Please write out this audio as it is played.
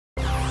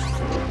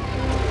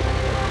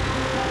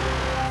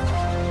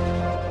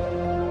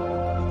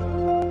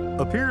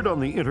appeared on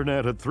the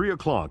internet at 3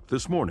 o'clock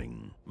this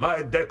morning.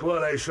 My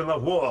declaration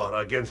of war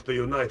against the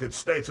United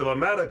States of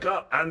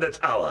America and its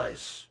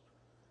allies.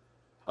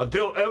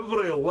 Until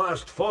every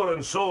last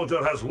foreign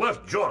soldier has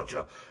left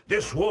Georgia,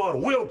 this war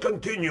will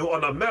continue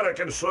on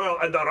American soil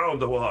and around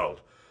the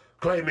world,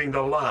 claiming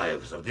the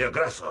lives of the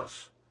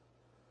aggressors.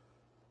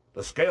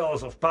 The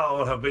scales of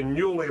power have been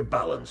newly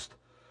balanced,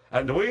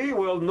 and we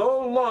will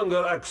no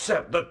longer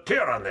accept the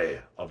tyranny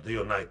of the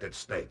United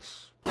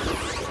States.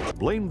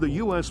 Blamed the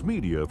U.S.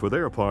 media for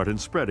their part in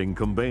spreading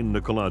Kombain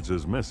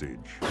Nikoladz's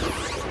message.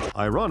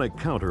 Ironic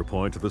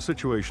counterpoint to the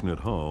situation at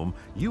home,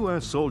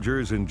 U.S.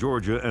 soldiers in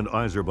Georgia and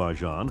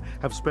Azerbaijan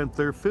have spent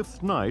their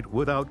 5th night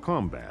without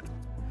combat.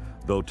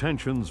 Though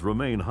tensions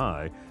remain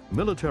high,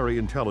 military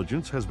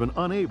intelligence has been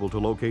unable to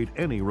locate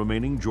any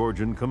remaining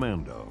Georgian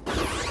commando.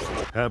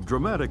 Have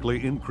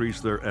dramatically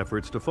increased their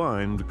efforts to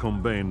find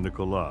Kombain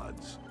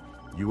Nikoladze.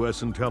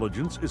 U.S.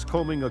 intelligence is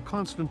combing a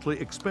constantly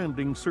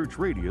expanding search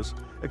radius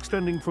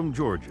extending from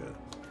Georgia.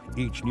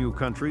 Each new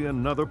country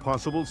another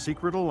possible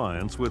secret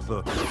alliance with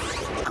the...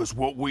 Because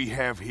what we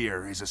have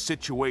here is a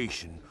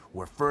situation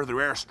where further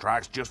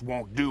airstrikes just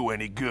won't do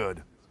any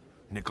good.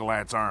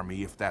 Nikoladze's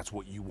army, if that's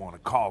what you want to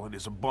call it,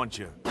 is a bunch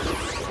of...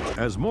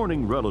 As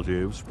mourning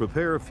relatives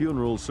prepare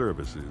funeral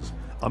services,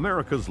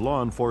 America's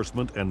law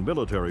enforcement and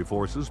military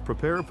forces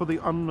prepare for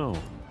the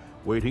unknown,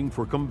 waiting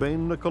for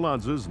Kombain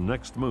Nikoladze's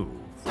next move.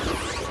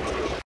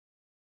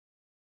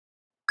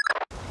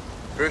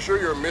 Fisher,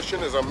 your mission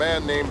is a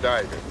man named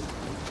Ivan.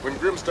 When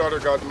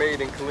Grimstarter got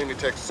made in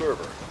Kalinatek's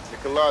server,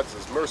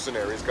 Nikoladze's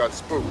mercenaries got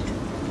spooked.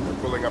 They're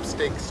pulling up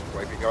stakes,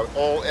 wiping out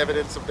all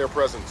evidence of their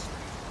presence,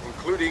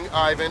 including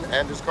Ivan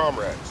and his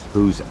comrades.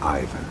 Who's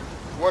Ivan?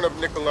 One of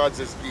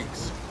Nikoladze's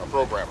geeks, a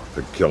programmer.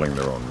 They're killing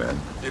their own men.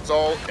 It's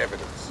all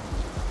evidence.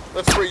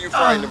 Let's pray you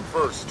find him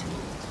first.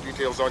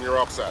 Details on your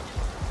OPSAT.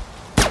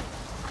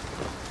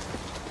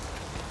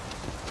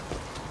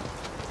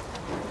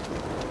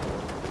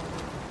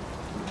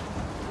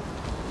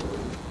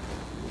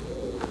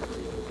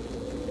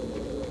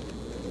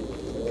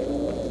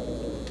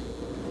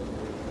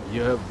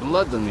 You have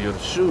blood on your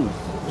shoes.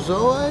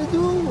 So I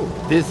do.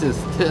 This is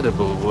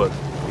terrible work.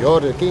 The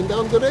order came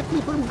down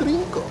directly from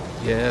Grinko.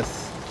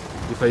 Yes.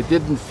 If I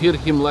didn't fear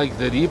him like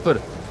the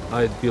Reaper,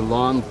 I'd be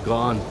long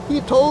gone. He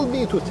told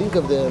me to think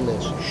of them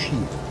as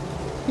sheep.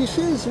 He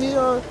says we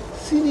are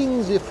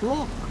thinning the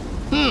flock.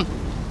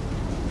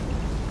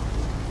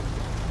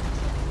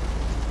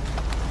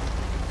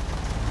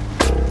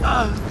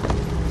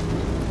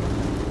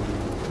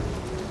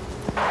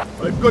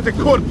 I've got a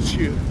corpse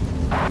here.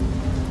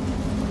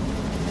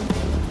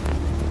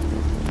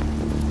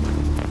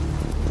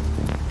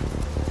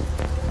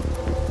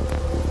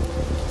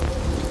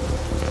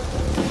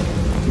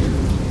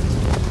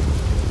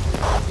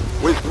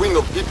 West wing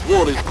of deep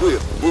wall is clear.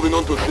 Moving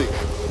on to 6.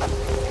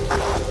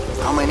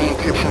 How many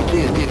encryption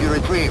keys did you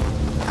retrieve?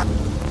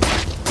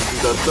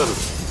 These are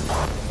 7.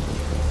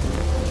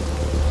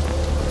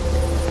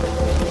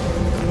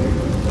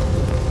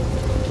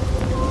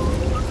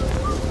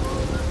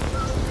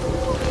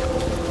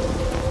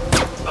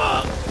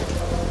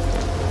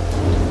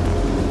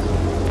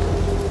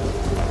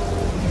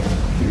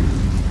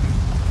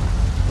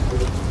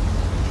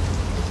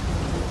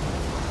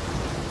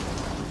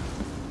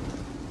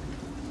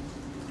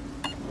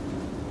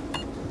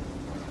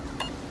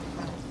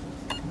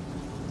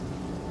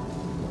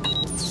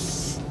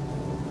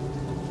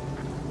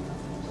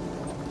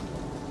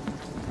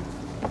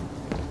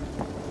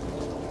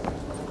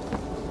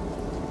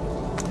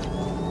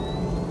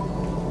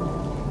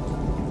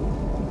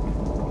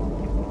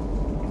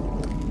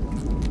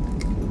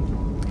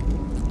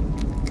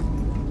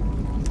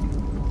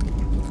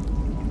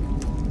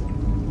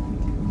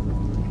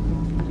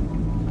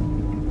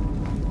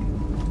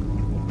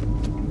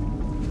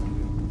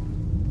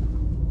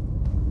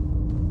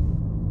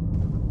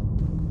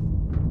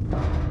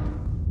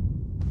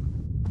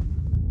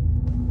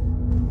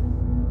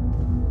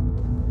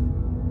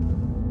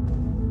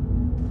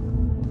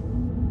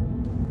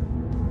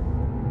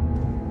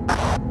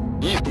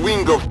 East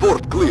wing of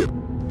fort clear.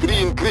 3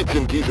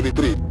 encryption keys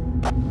retrieved.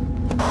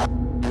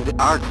 And the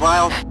art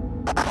files?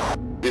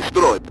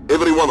 Destroyed,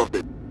 every one of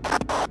them.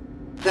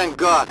 Thank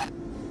God.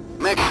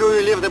 Make sure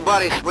you leave the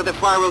bodies where the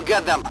fire will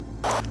get them.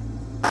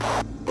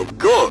 Of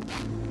course.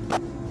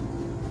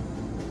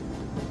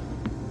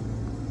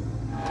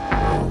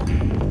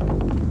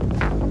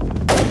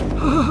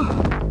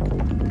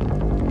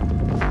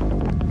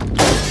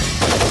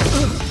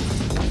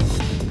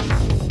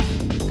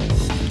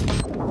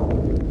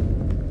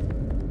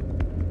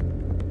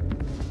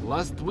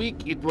 Last week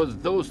it was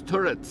those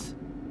turrets.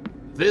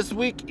 This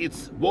week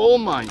it's wall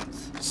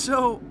mines.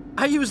 So,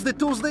 I use the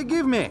tools they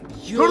give me.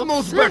 You're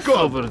Thermals back up!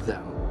 over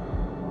them.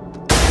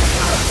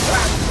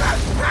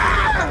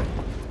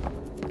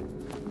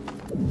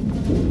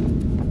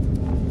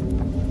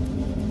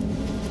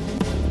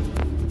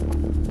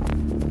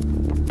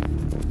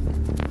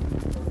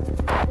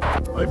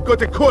 I've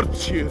got a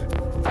corpse here.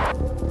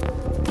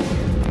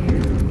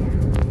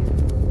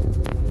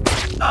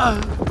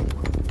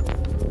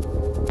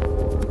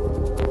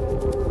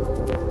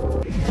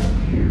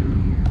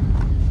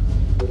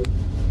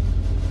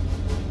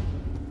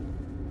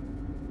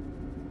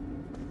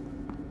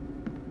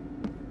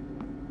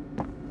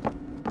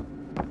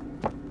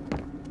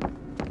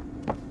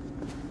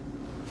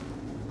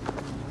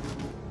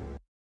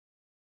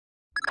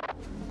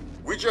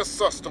 just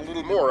sussed a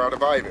little more out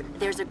of Ivan.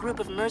 There's a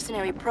group of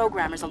mercenary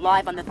programmers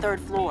alive on the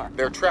 3rd floor.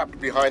 They're trapped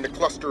behind a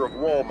cluster of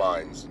wall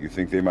mines. You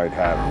think they might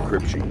have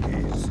encryption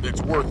keys?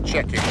 It's worth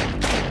checking.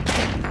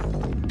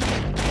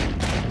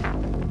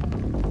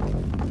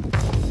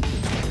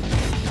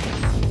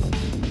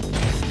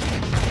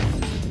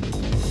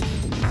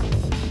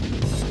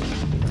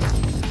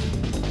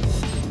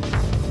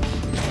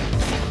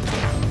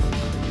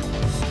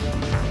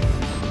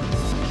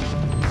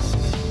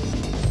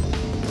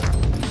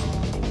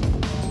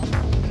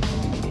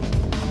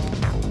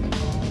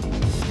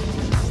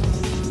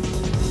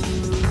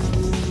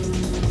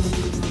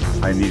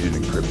 I need an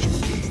encryption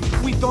key.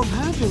 We don't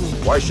have any.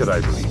 Why should I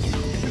believe you?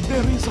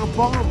 There is a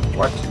bomb.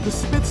 What? The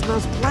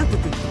Spetsnaz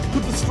planted it to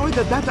destroy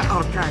the data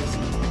archives.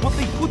 But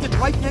they put it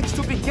right next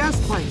to the gas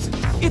pipes.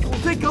 It will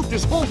take out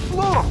this whole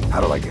floor. How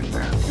do I get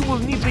there? You will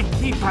need the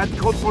keypad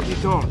code for the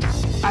door.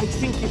 I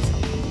think it's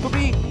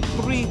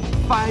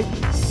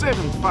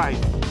 33575.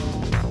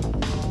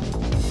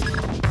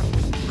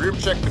 Grim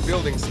checked the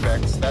building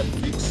specs. That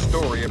geek's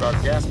story about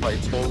gas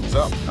pipes holds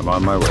up. I'm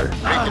on my way.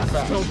 Make it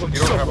fast. You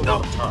don't have a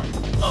lot of time.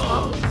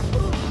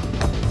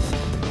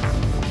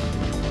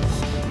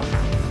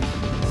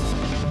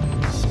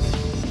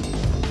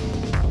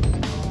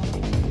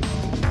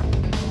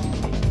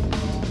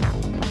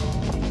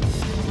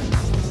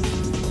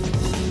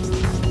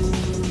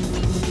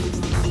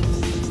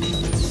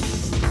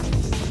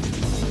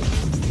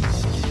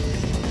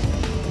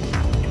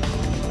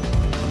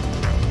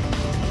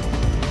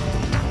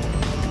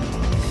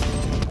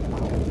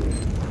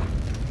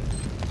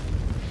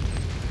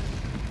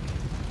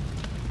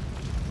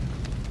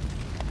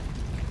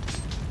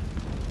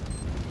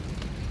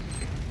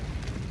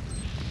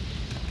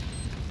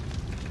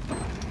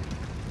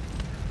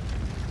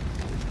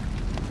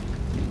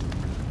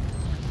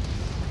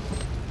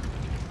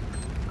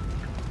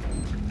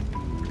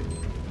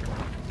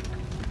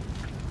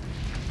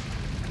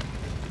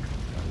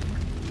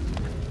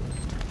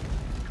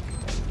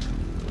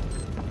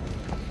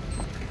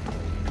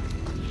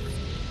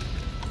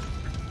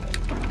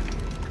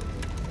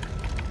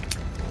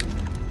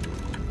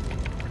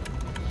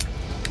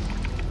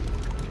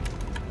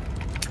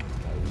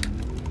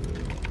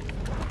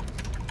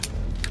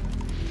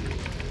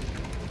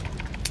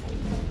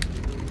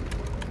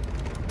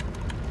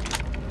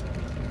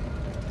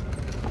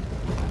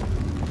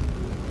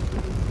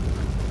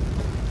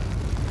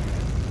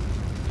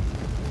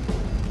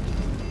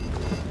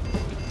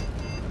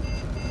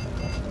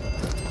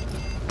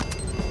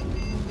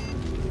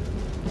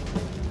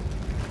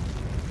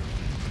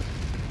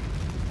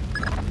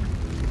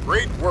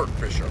 Great work,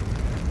 Bishop.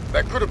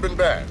 That could have been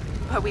bad.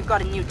 But we've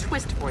got a new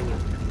twist for you.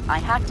 I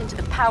hacked into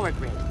the power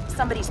grid.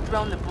 Somebody's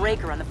thrown the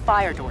breaker on the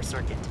fire door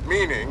circuit.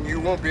 Meaning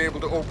you won't be able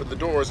to open the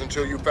doors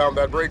until you found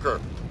that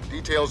breaker.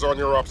 Details on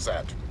your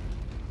OPSAT.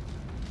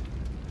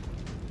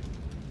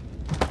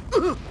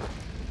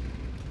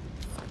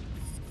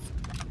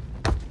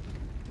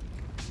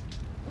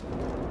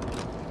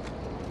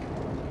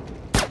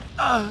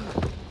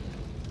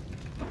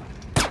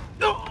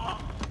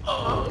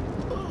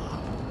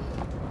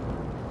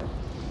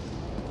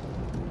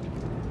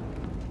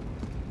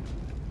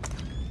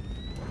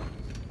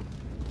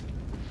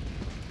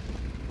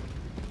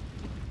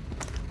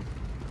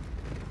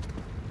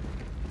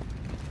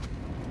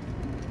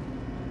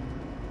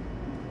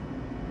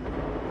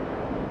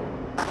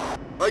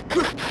 I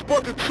just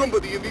spotted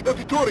somebody in the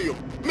auditorium.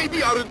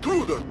 Maybe our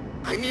intruder.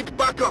 I need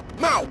backup,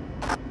 now!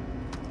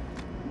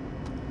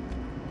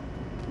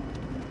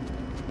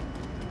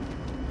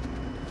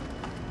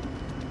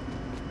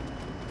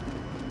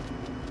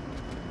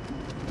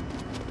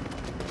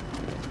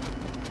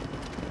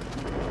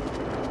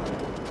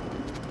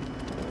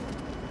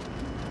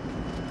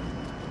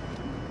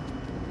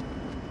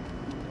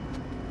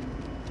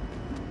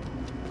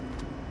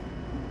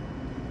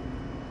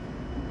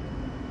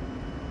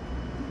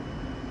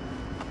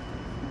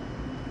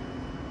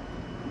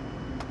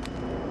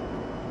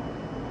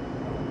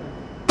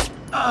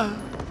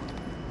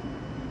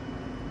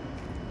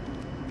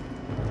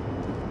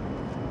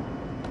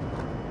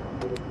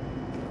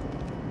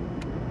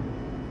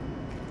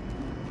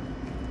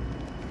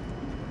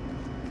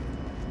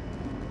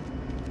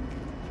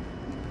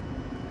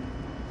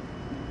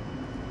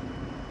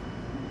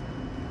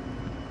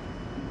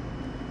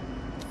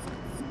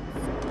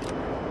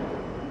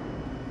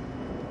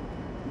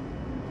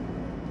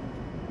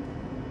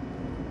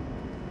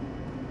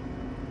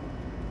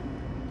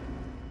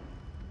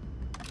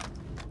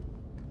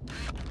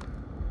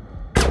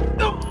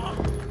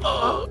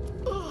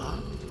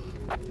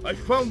 I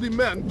found the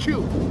man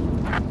killed.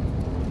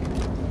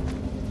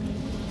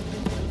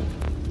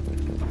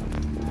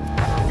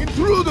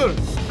 Intruder!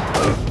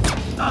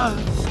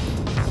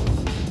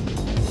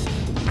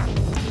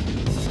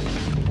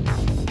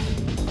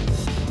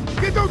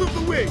 Get out of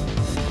the way!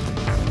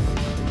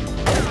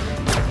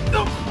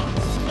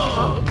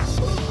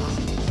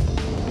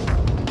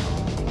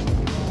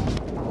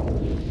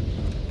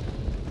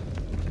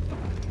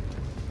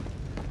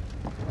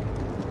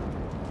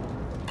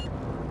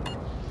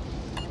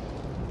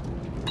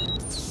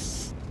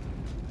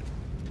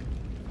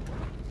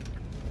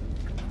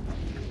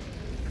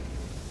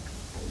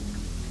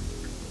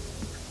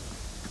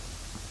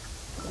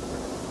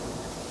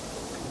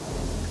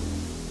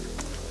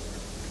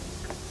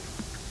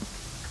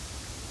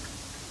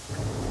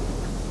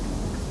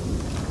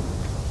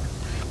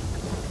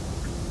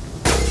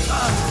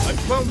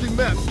 found the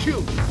man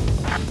killed.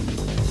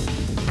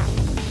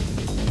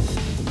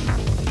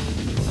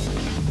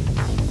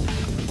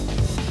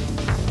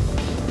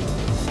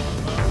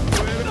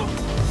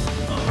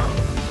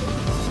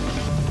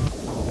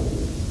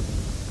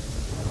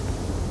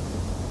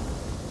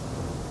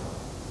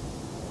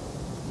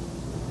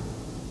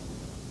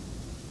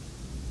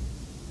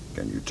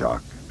 Can you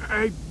talk?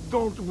 I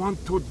don't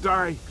want to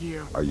die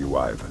here. Are you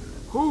Ivan?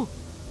 Who?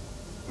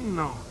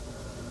 No.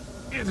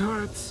 It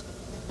hurts.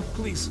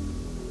 Please,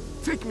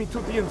 take me to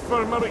the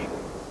infirmary.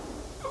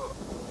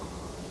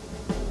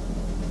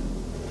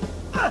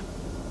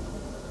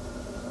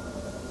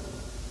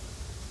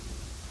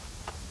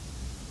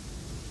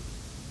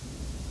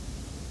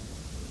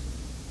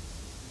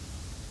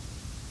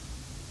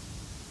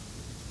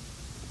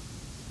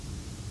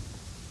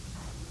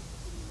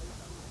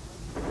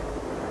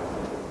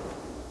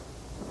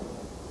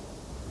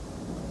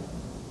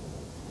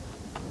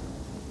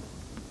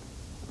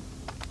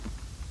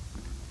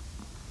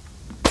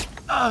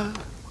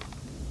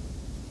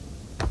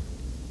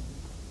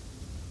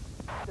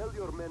 Tell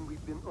your men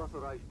we've been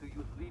authorized to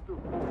use lethal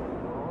force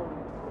for all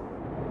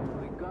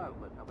involved,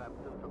 regardless of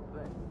absence of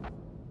threat.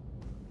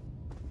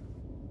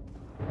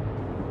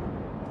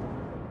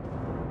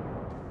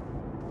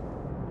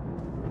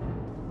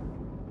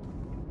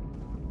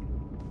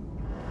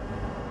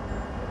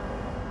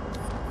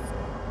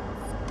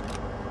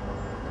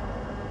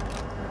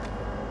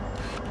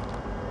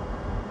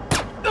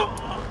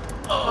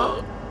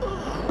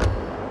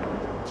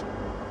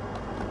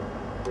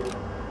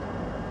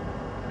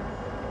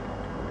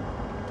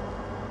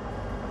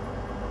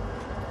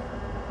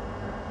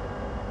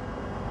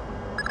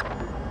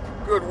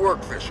 Good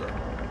work, Fisher.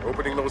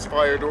 Opening those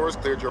fire doors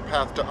cleared your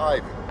path to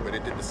Ivan, but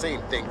it did the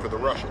same thing for the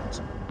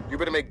Russians. You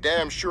better make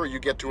damn sure you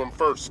get to him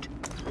first.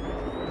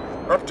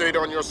 Update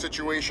on your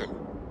situation.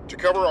 To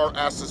cover our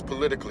asses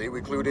politically,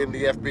 we clued in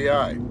the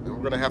FBI, and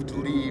we're gonna have to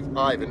leave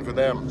Ivan for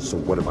them. So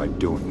what am I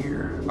doing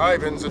here?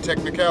 Ivan's a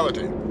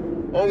technicality.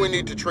 All we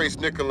need to trace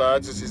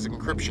Nikolai's is his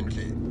encryption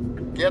key.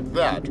 Get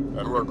that,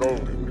 and we're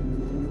golden.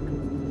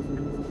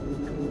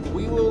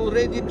 We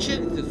already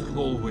checked this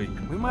hallway.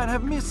 We might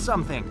have missed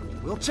something.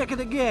 We'll check it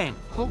again.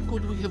 How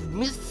could we have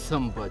missed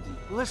somebody?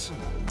 Listen.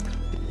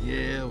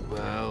 Yeah,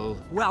 well...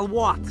 Well,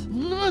 what?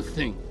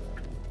 Nothing.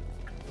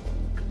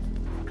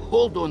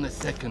 Hold on a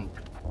second.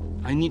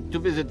 I need to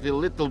visit the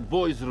little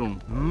boy's room.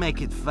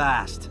 Make it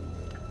fast.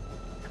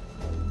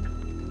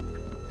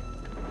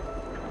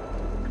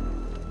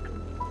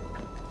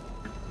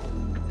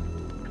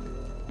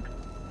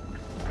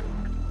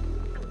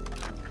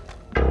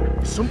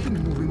 Something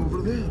moving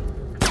over there.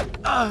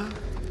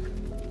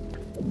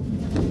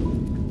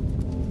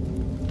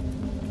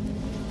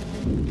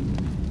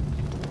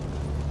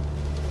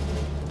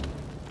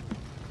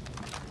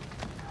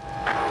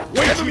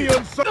 Wait me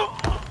on some...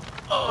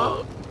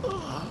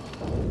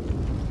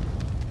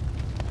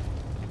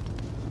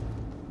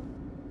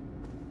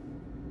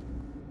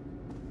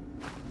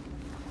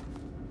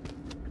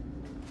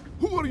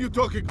 Who are you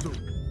talking to?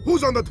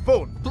 Who's on that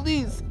phone?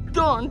 Please,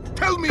 don't!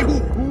 Tell me who!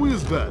 Who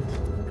is that?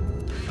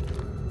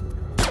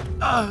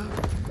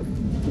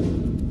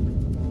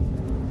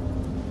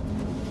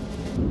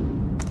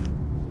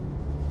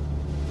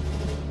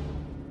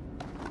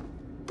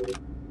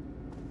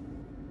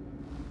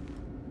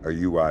 Are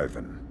you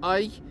Ivan?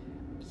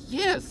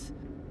 Yes.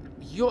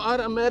 You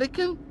are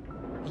American?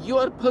 You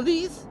are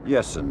police?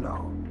 Yes and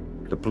no.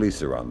 The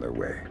police are on their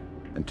way.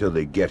 Until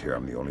they get here,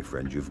 I'm the only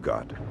friend you've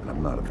got, and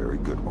I'm not a very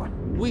good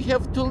one. We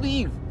have to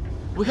leave.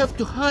 We have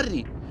to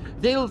hurry.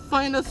 They'll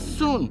find us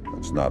soon.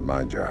 That's not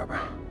my job.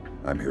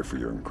 I'm here for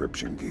your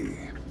encryption key.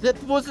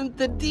 That wasn't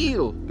the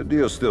deal. The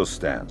deal still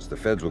stands. The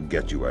feds will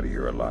get you out of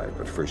here alive,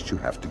 but first you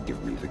have to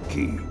give me the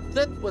key.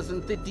 That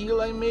wasn't the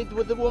deal I made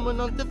with the woman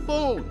on the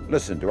phone.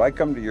 Listen, do I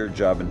come to your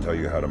job and tell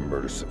you how to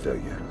murder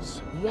civilians?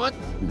 What?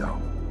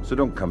 No. So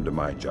don't come to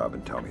my job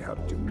and tell me how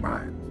to do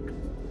mine.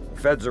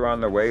 Feds are on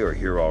their way or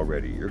here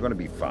already. You're gonna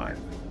be fine.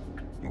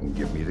 You can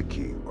give me the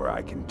key, or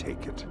I can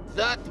take it.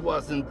 That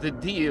wasn't the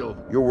deal.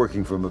 You're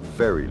working from a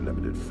very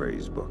limited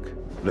phrase book.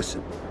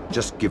 Listen,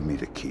 just give me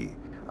the key.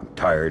 I'm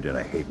tired and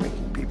I hate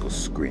making people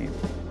scream.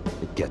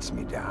 It gets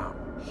me down.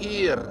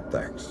 Here.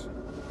 Thanks.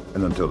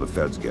 And until the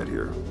feds get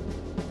here,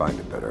 find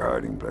a better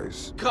hiding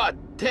place. God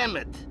damn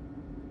it!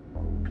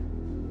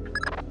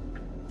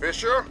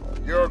 Fisher,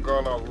 you're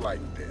gonna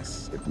like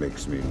this. It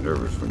makes me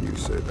nervous when you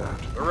say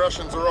that. The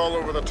Russians are all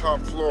over the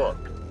top floor.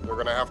 They're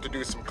gonna have to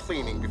do some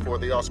cleaning before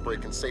the Osprey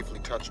can safely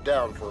touch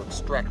down for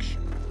extraction.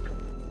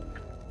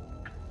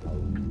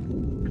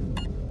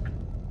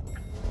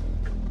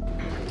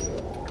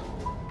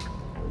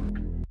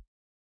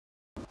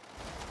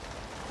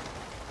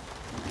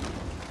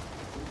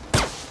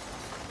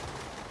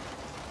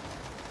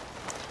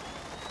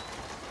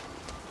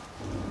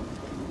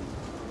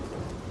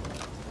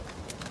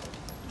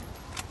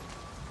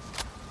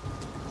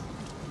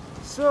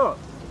 So,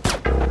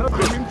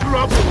 I'm in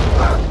trouble.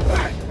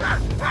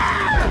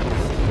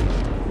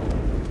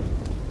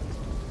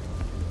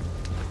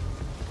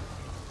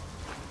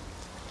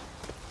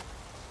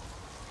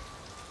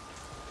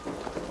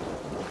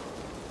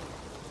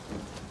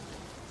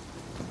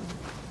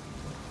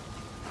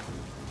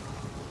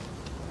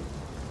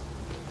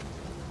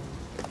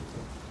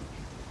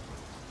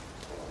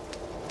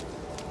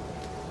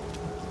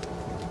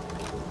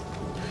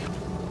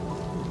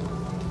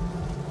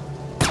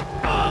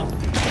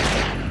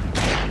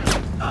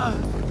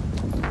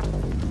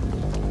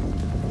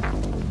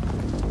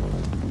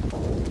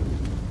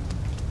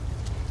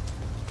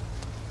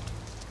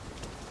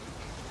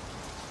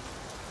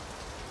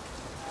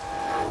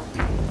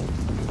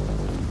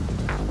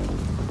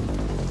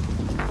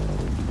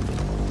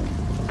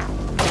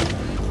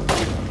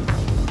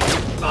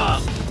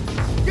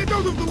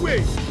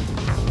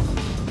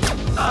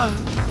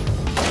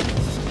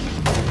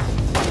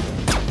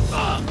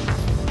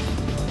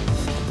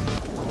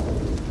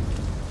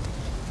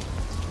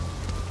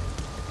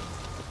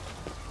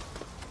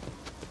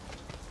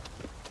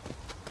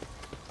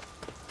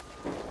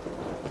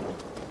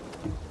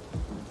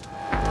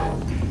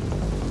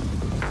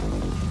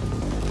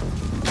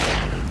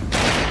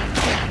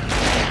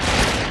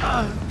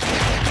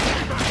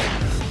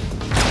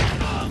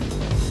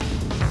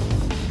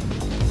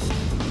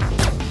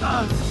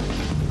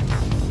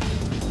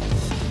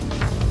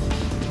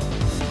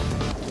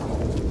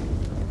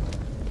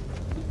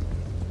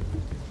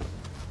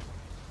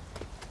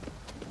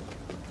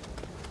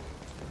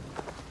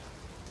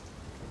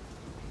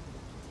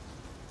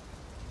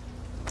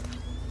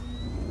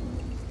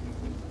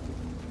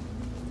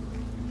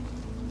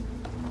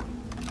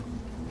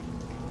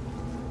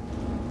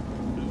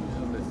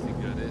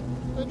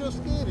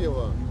 just gave you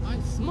one. I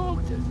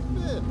smoked it.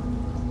 Well,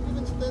 you've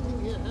been standing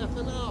here half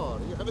an hour.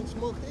 You haven't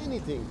smoked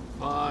anything.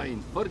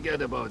 Fine,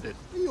 forget about it.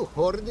 Are you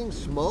hoarding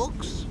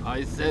smokes?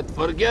 I said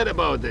forget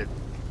about it.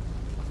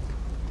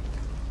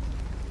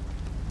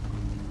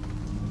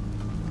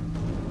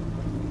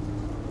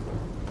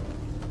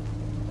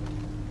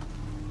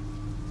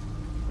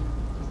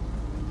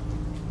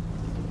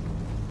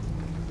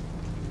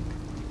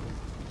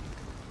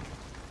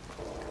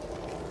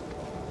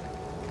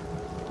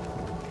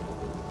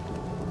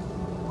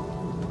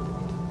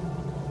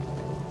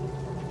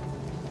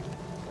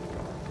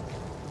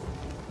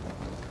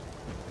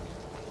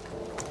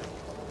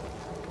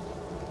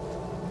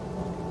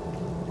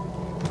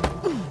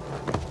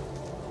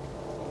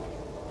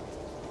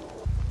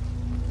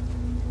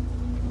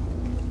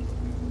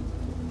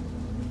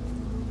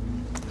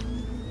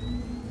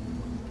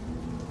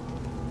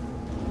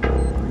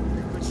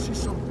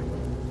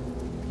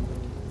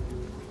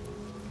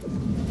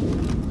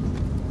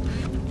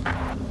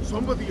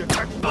 Somebody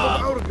attacked one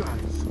of our guys.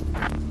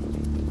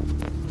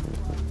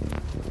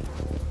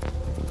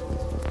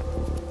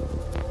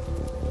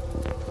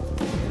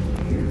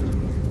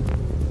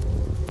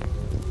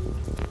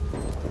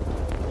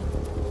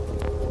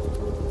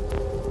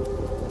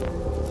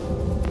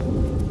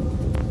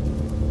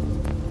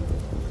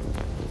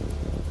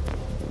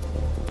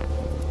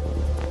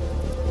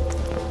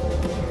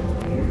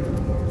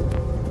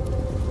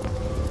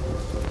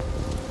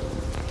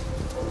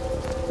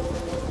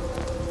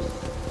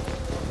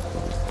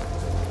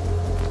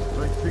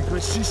 I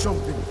see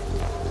something.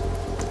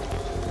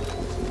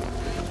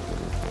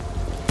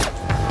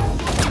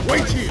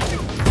 Wait here!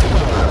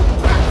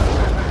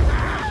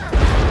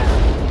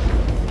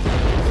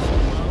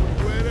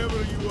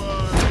 Wherever you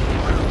are.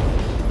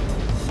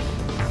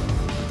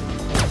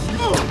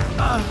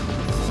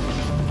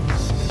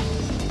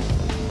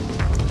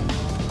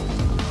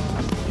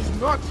 He's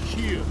not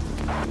here.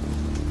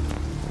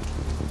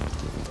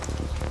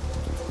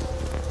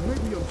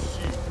 Maybe I'm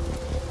seeing.